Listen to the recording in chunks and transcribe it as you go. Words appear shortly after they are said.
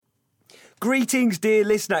Greetings, dear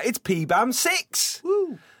listener. It's PBAM 6.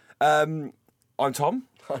 Woo. I'm Tom.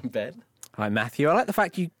 I'm Ben. Hi, Matthew. I like the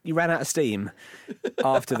fact you ran out of steam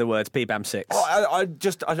after the words PBAM 6. I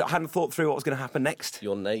hadn't thought through what was going to happen next.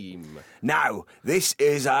 Your name. Now, this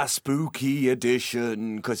is a spooky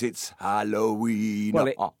edition because it's Halloween.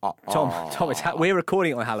 Well, Tom, we're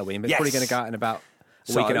recording it on Halloween, but Yes. it's probably going to go out in about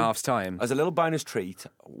a week and a half's time. As a little bonus treat,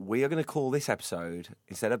 we are going to call this episode,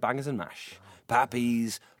 instead of Bangers and Mash,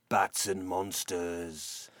 Pappies, Bats and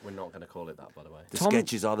Monsters. We're not going to call it that, by the way. The Tom-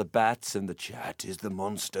 sketches are the bats and the chat is the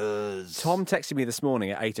monsters. Tom texted me this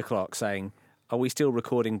morning at 8 o'clock saying, are we still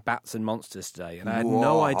recording Bats and Monsters today? And I had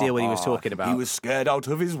no idea what he was talking about. He was scared out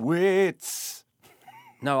of his wits.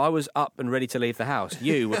 No, I was up and ready to leave the house.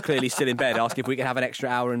 You were clearly still in bed, asking if we could have an extra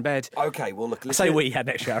hour in bed. Okay, well, look. I say we had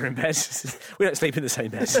an extra hour in bed. We don't sleep in the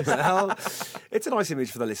same bed. Well, it's a nice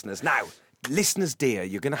image for the listeners. Now, listeners dear,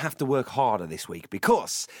 you're going to have to work harder this week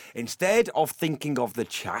because instead of thinking of the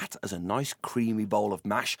chat as a nice creamy bowl of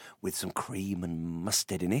mash with some cream and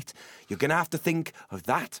mustard in it, you're going to have to think of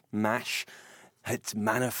that mash. It's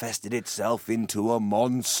manifested itself into a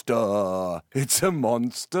monster. It's a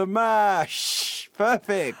monster mash.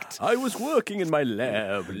 Perfect. I was working in my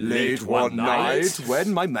lab Late one night,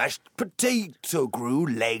 when my mashed potato grew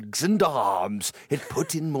legs and arms, it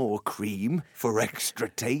put in more cream for extra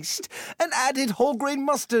taste and added whole grain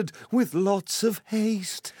mustard with lots of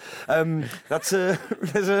haste. There's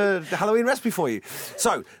a Halloween recipe for you.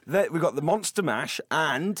 So we've got the monster mash,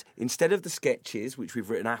 and instead of the sketches, which we've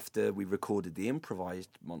written after we recorded the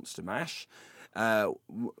improvised monster mash,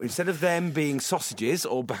 instead of them being sausages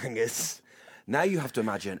or bangers, now you have to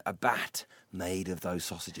imagine a bat made of those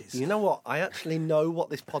sausages. You know what? I actually know what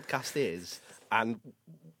this podcast is and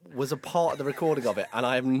was a part of the recording of it, and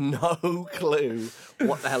I have no clue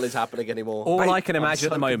what the hell is happening anymore. All I can imagine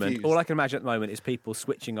I'm at the so moment, confused. is people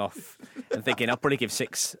switching off and thinking, I'll probably give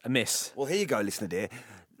 6 a miss. Well, here you go, listener dear.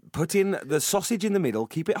 Put in the sausage in the middle,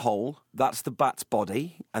 keep it whole, that's the bat's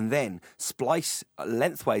body, and then splice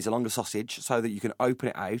lengthways along the sausage so that you can open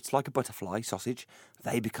it out like a butterfly sausage.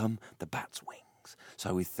 They become the bat's wings.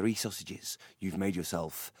 So with 3 sausages, you've made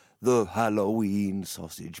yourself the Halloween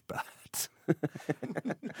sausage bat.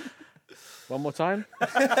 One more time.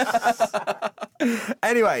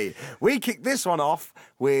 Anyway, we kick this one off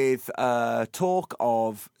with talk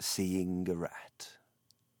of seeing a rat.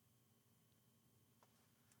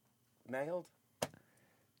 Nailed.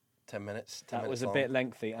 10 minutes. That was a bit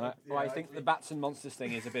lengthy, and I think the Bats and Monsters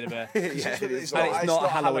thing is a bit of a... Yeah, it's not a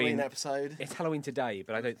Halloween episode. It's Halloween today,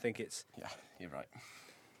 but I don't think it's... Yeah, you're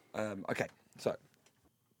right. Okay, so...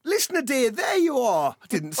 Listener dear, there you are. I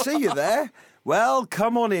didn't see you there. Well,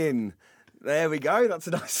 come on in. There we go. That's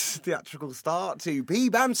a nice theatrical start to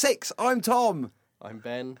PBAM 6. I'm Tom. I'm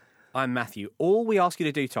Ben. I'm Matthew. All we ask you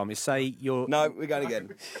to do, Tom, is say your... No, we're going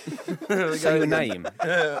again. say your name.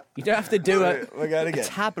 You don't have to do We're going a again.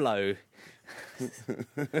 tableau.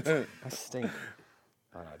 I stink.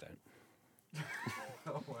 Oh, no, I don't.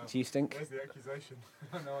 Oh, wow. Do you stink? Where's the accusation?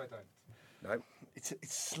 No, I don't. No, It's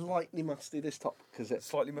slightly musty, this top, because it's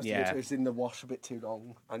slightly musty. Yeah. it was in the wash a bit too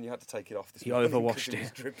long. And you had to take it off this You morning 'cause overwashed it was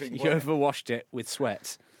it. dripping You wet. overwashed it with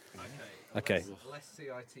sweat. Okay. Less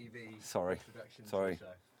CITV. Sorry. introduction to Sorry. the show.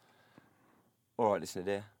 All right, listener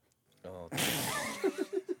dear. Oh,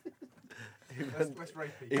 Less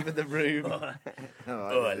rapey. even the room. All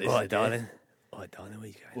right, darling. All right, darling, where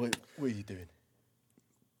you going? What are you doing?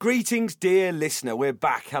 Greetings, dear listener. We're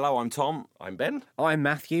back. Hello, I'm Tom. I'm Ben. I'm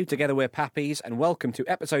Matthew. Together we're Pappies, and welcome to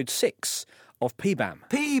episode 6 of PBAM.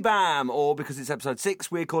 PBAM, or because it's episode 6,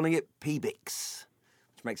 we're calling it PBIX,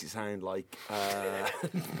 which makes it sound like...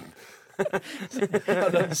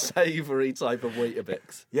 An unsavoury type of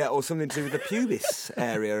Weetabix. Yeah, or something to do with the pubis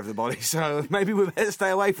area of the body. So maybe we better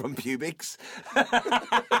stay away from pubics.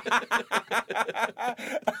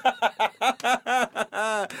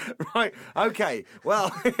 Right, okay.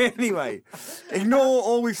 Well, anyway, ignore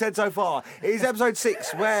all we've said so far. It is episode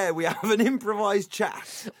 6 where we have an improvised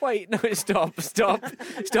chat. Wait, no, stop. Stop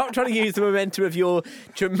trying to use the momentum of your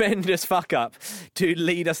tremendous fuck-up to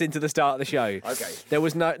lead us into the start of the show. Okay. There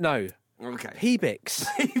was no... Okay. PBIX.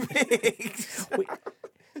 PBIX.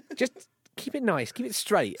 Just keep it nice. Keep it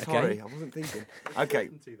straight, okay? Sorry, I wasn't thinking. Okay.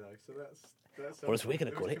 Certainty, though, so that's Or as we're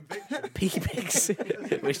going to call it, conviction.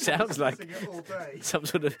 PBIX, which sounds like Using it all day. some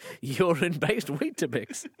sort of urine-based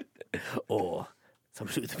Weetabix. Or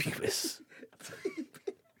something to do with the pubis.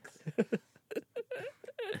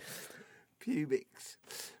 Pubics.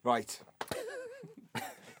 Right.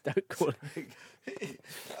 Don't call it...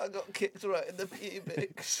 I got kicked right in the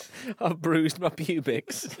pubics. I've bruised my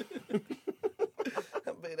pubics.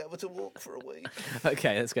 Haven't been able to walk for a week.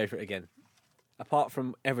 Okay, let's go for it again. Apart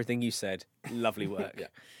from everything you said, lovely work. Yeah.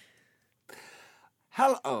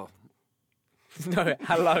 Hello. Oh. No,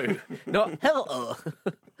 hello. Not hello.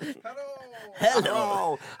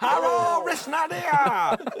 Hello. Hello, listener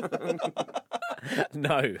dear.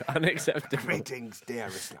 No, unacceptable. Greetings, dear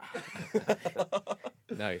listener.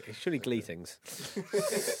 No, it's surely Gleetings.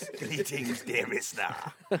 Greetings, dear listener.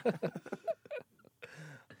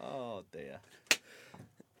 Oh, dear.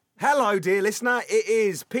 Hello, dear listener. It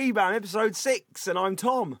is P-BAM episode 6, and I'm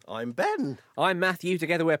Tom. I'm Ben. I'm Matthew,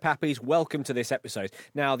 together we're Pappies. Welcome to this episode.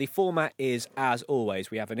 Now, the format is, as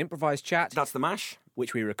always, we have an improvised chat, That's the mash.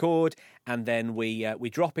 which we record, and then we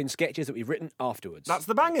drop in sketches that we've written afterwards. That's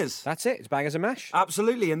the bangers. That's it. It's bangers and mash.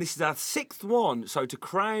 Absolutely, and this is our 6th one. So to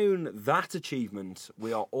crown that achievement,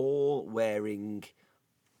 we are all wearing...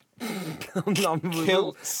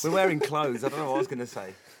 Kilts. We're wearing clothes. I don't know what I was going to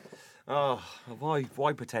say. Oh,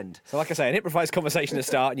 why pretend? So, like I say, an improvised conversation to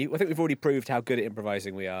start, and I think we've already proved how good at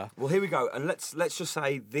improvising we are. Well, here we go, and let's just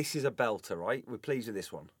say this is a belter, right? We're pleased with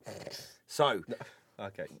this one. So,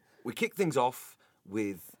 Okay. we kick things off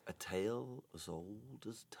with a tale as old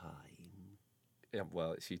as time. Yeah,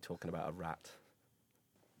 well, it's you talking about a rat.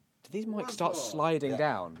 Did these mics start sliding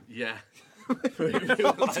down? Yeah. Like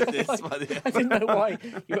this, I didn't know why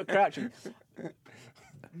you were crouching.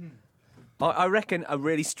 I reckon a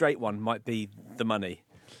really straight one might be the money.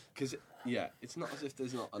 Because, yeah, it's not as if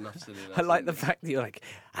there's not enough silliness. I like the fact that you're like,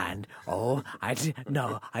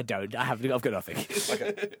 no, I don't. I've got nothing.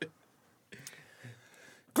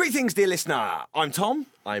 Greetings, dear listener. I'm Tom.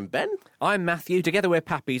 I'm Ben. I'm Matthew. Together we're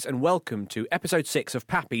Pappies, and welcome to episode 6 of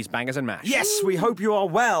Pappies, Bangers and Mash. Yes, we hope you are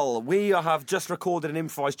well. We have just recorded an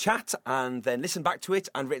improvised chat and then listened back to it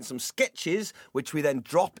and written some sketches, which we then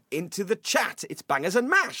drop into the chat. It's Bangers and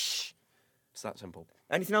Mash. It's that simple.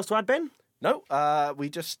 Anything else to add, Ben? No, we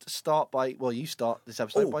just start by... Well, you start this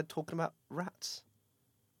episode by talking about rats.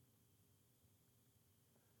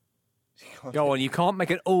 Go on, you can't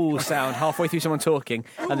make an ooh sound halfway through someone talking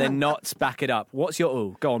and then not back it up. What's your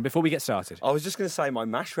ooh? Go on, before we get started. I was just going to say my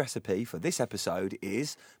mash recipe for this episode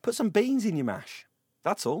is put some beans in your mash.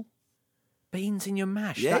 That's all. Beans in your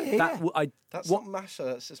mash. Yeah. That's not mash,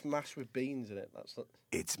 that's just mash with beans in it. That's not...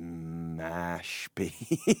 It's mash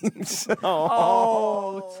beans.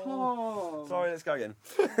 Tom. Sorry, let's go again.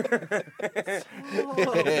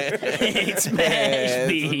 It's mash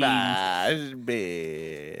beans. Mash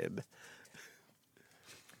bean.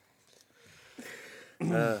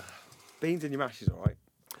 Beans in your mash is all right.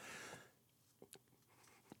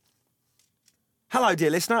 Hello, dear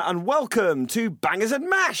listener, and welcome to Bangers and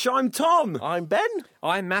Mash. I'm Tom. I'm Ben.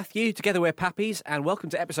 I'm Matthew. Together we're Pappies, and welcome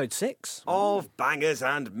to episode 6. Of Bangers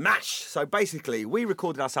and Mash. So basically, we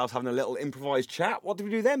recorded ourselves having a little improvised chat. What did we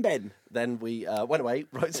do then, Ben? Then we went away,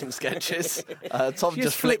 wrote some sketches. Tom You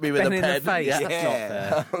just flipped me with Ben a in pen. the face. Yeah.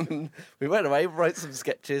 That's not fair. We went away, wrote some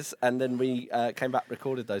sketches, and then we came back,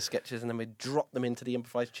 recorded those sketches, and then we dropped them into the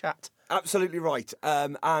improvised chat. Absolutely right.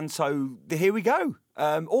 And so here we go.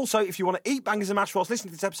 Also, if you want to eat Bangers and Mash whilst listening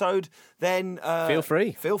to this episode, then... Feel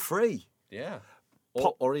free. Feel free. Yeah.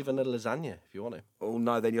 Or even a lasagna, if you want to. Oh,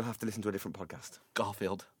 no, then you'll have to listen to a different podcast.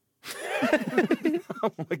 Garfield.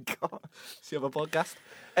 Oh, my God. Do you have a podcast?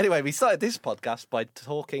 Anyway, we started this podcast by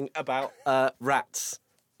talking about rats,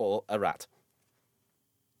 or a rat.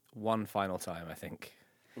 One final time, I think.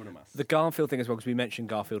 Una más. The Garfield thing as well, because we mentioned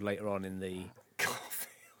Garfield later on in the...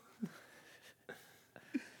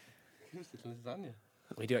 Here's the lasagna.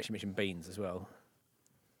 We do actually mention beans as well.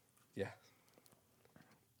 Yeah.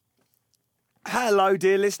 Hello,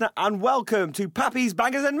 dear listener, and welcome to Pappy's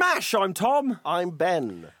Bangers and Mash. I'm Tom. I'm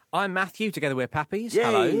Ben. I'm Matthew. Together we're Pappies. Yay.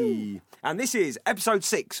 Hello. And this is episode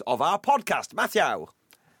 6 of our podcast. Matthew.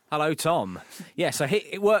 Hello, Tom. Yeah, so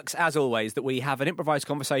it works as always that we have an improvised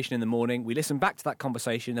conversation in the morning, we listen back to that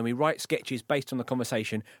conversation, then we write sketches based on the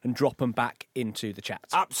conversation and drop them back into the chat.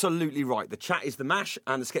 Absolutely right. The chat is the mash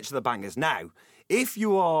and the sketch are the bangers. Now, if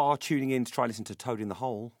you are tuning in to try and listen to Toad in the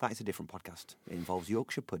Hole, that is a different podcast. It involves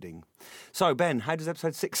Yorkshire pudding. So, Ben, how does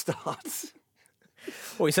episode 6 start?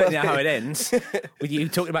 Well, we certainly know how it ends, with you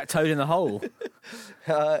talking about Toad in the Hole.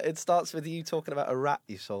 It starts with you talking about a rat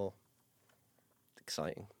you saw.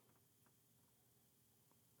 Exciting.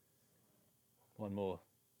 One more.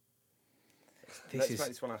 Let's make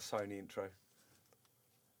this one our Sony intro.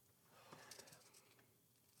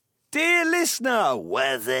 Dear listener,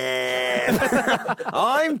 where's it?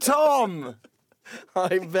 I'm Tom.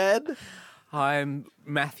 I'm Ben. I'm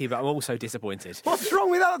Matthew, but I'm also disappointed. What's wrong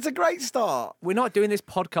with that? That's a great start. We're not doing this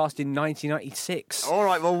podcast in 1996. All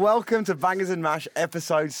right, well, welcome to Bangers and Mash,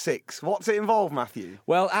 episode 6. What's it involve, Matthew?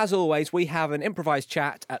 Well, as always, we have an improvised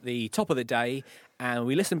chat at the top of the day, and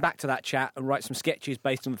we listen back to that chat and write some sketches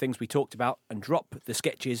based on the things we talked about and drop the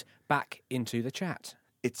sketches back into the chat.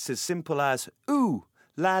 It's as simple as ooh,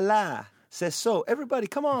 la la, says so. Everybody,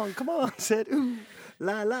 come on, said ooh,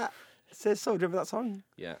 la la, says so. Do you remember that song?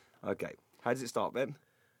 Yeah. Okay. How does it start, Ben?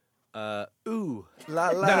 Ooh, la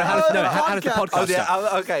la. How does the podcast Oh, yeah.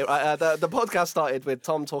 start? Okay. Right, the podcast started with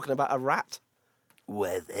Tom talking about a rat.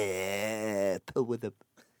 With a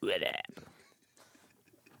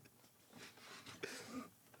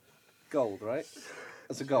Gold, right?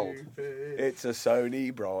 That's a gold. It's a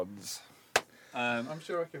Sony bronze. I'm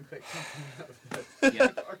sure I can pick something out of it.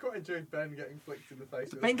 Yeah. I quite enjoyed Ben getting flicked in the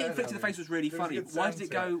face. with a Ben getting pen flicked in the having- face was really there was funny. a good Why sound did it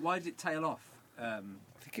to go? Why did it tail off? I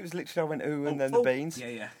think it was literally I went ooh and then oh, the beans.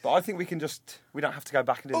 yeah. But I think we don't have to go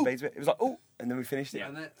back and do the beans bit. It was like oh, and then we finished it. Yeah.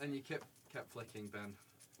 And you kept flicking Ben,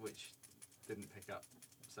 which didn't pick up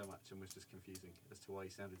so much and was just confusing as to why he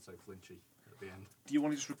sounded so flinchy at the end. Do you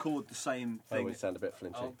want to just record the same I thing? always sound a bit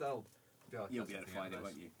flinchy. You'll You'll be able to find it,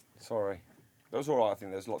 won't you? Sorry. That was all right. I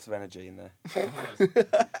think there's lots of energy in there.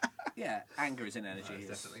 Yeah, anger is an energy. It's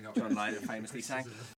as definitely not John Lennon famously sang.